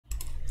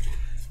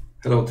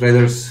Hello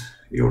traders,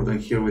 Jordan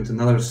here with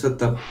another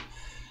setup.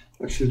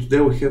 Actually today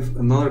we have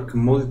another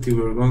commodity.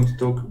 We're going to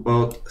talk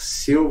about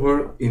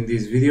silver in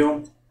this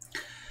video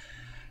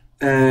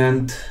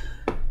and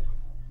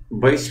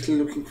basically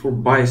looking for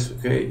buys,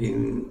 okay,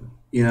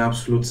 in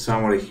absolute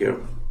summary here.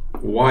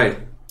 Why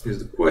is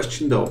the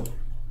question though?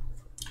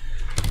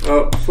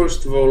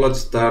 First of all,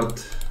 let's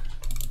start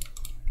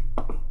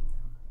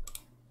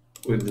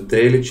with the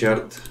daily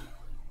chart,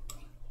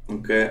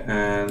 okay,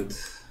 and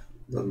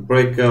that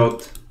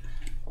breakout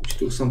which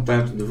took some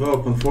time to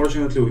develop.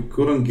 Unfortunately, we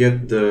couldn't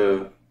get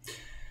the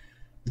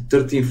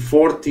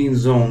 13-14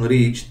 zone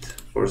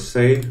reached per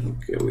se.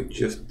 Okay, we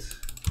just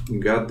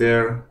got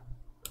there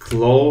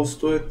close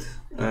to it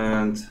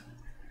and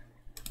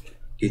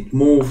it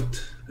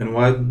moved. And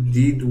why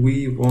did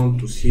we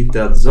want to see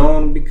that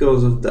zone?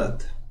 Because of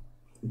that.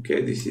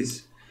 Okay, this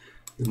is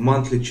the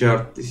monthly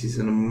chart. This is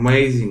an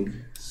amazing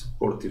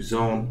supportive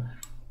zone,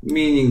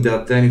 meaning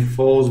that any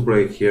false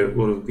break here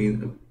would have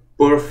been a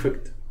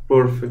perfect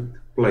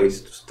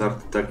place to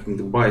start attacking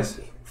the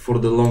buys for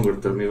the longer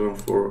term, even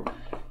for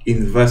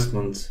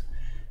investments,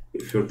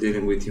 if you're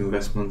dealing with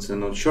investments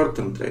and not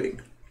short-term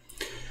trading.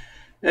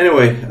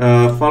 Anyway,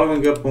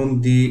 following up on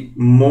the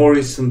more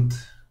recent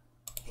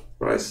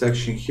price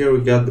action here, we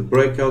got the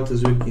breakout.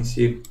 As we can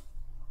see,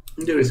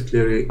 there is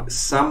clearly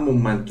some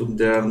momentum.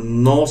 There are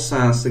no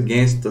signs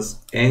against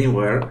us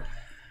anywhere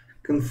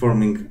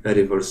confirming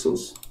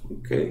reversals.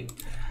 Okay,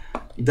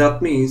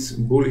 that means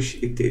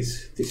bullish it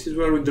is. This is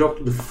where we drop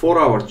to the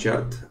 4-hour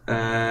chart,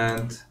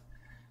 and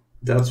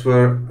that's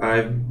where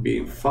I've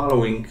been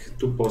following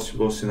two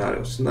possible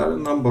scenarios. Scenario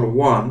number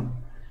one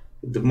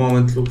at the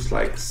moment looks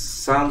like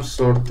some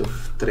sort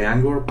of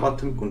triangular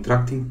pattern,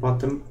 contracting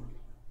pattern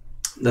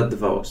that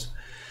develops.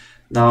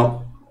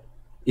 Now,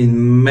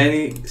 in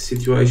many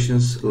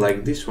situations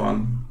like this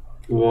one,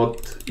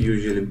 what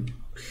usually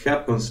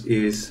happens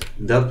is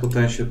that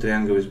potential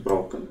triangle is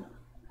broken.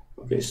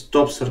 Okay,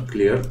 stops are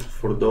cleared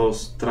for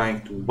those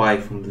trying to buy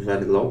from the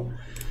very low,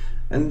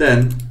 and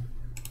then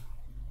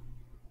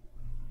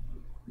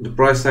the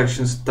price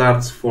action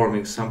starts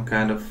forming some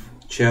kind of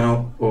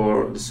channel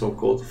or the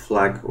so-called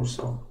flag or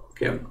so.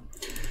 Okay,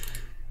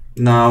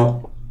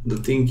 now the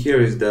thing here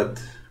is that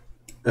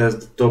as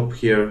the top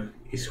here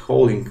is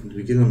holding and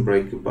we didn't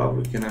break above,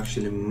 we can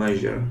actually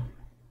measure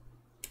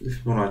the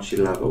Fibonacci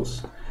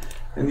levels,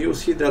 and you'll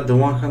see that the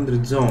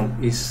 100 zone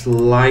is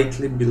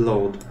slightly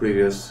below the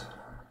previous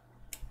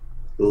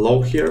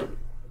low here,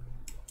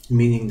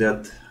 meaning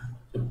that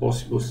a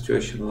possible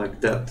situation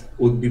like that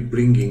would be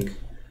bringing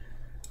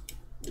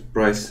the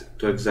price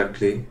to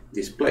exactly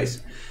this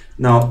place.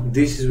 Now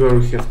this is where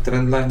we have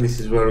trend line, this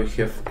is where we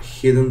have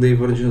hidden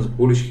divergence,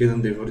 bullish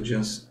hidden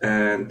divergence,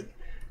 and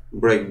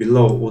break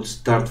below would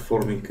start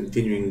forming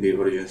continuing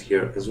divergence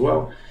here as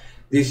well.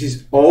 This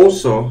is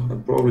also,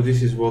 and probably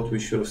this is what we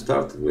should have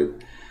started with,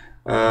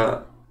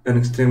 an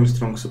extremely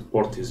strong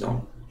supportive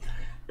zone.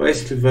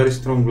 Basically very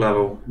strong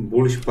level,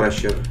 bullish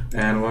pressure,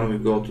 and when we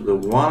go to the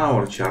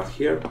 1-hour chart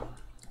here,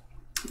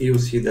 you'll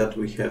see that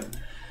we have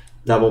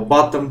double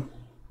bottom,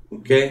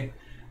 okay,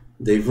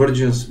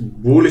 divergence,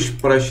 bullish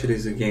pressure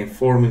is again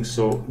forming,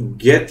 so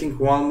getting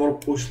one more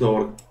push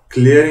lower,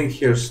 clearing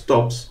here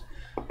stops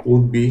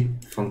would be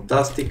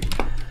fantastic,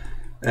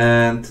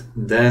 and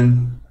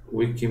then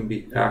we can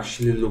be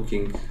actually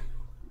looking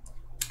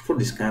for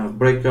this kind of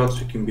breakouts.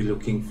 We can be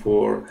looking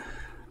for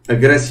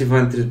aggressive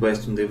entries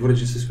based on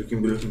divergences, we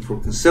can be looking for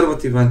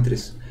conservative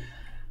entries,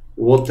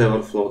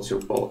 whatever floats your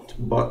boat,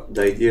 but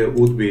the idea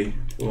would be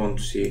we want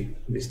to see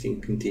this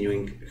thing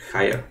continuing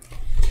higher.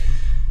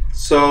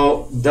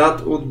 So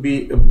that would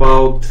be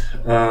about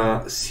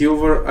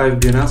silver. I've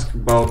been asked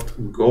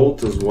about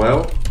gold as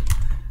well,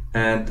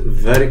 and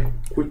very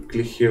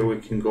quickly here we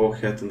can go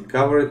ahead and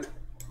cover it.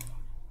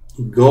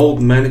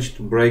 Gold managed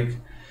to break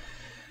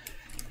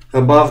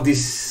above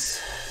this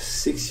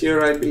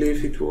 6-year, I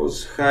believe it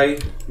was, high.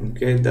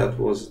 Okay, that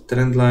was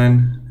trend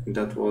line,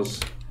 that was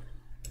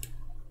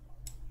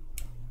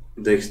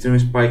the extreme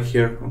spike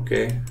here,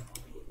 okay,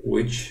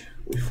 which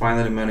we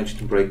finally managed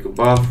to break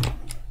above,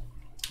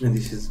 and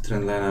this is the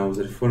trend line I was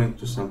referring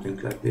to, something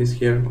like this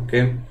here.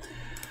 Okay,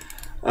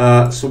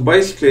 so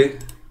basically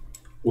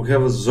we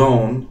have a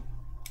zone,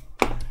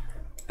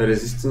 a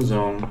resistance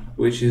zone,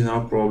 which is now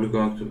probably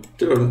going to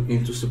turn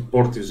into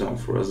supportive zone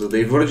for us. The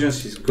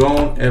divergence is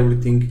gone,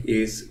 everything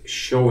is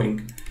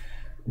showing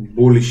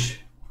bullish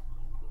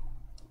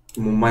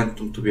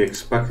momentum to be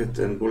expected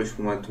and bullish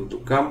momentum to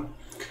come.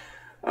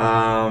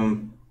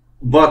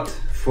 But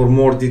for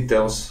more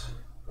details,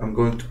 I'm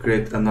going to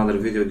create another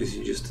video. This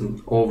is just an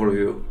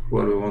overview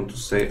where we want to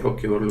say,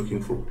 okay, we're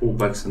looking for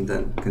pullbacks and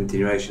then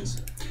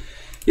continuations.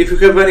 If you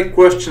have any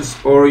questions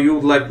or you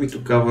would like me to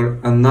cover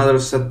another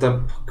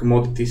setup,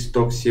 commodity,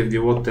 stock,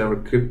 CFD, whatever,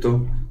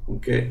 crypto,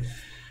 okay,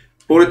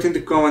 put it in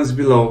the comments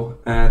below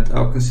and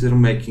I'll consider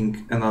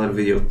making another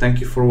video.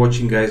 Thank you for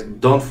watching, guys.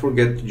 Don't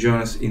forget to join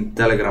us in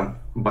Telegram.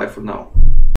 Bye for now.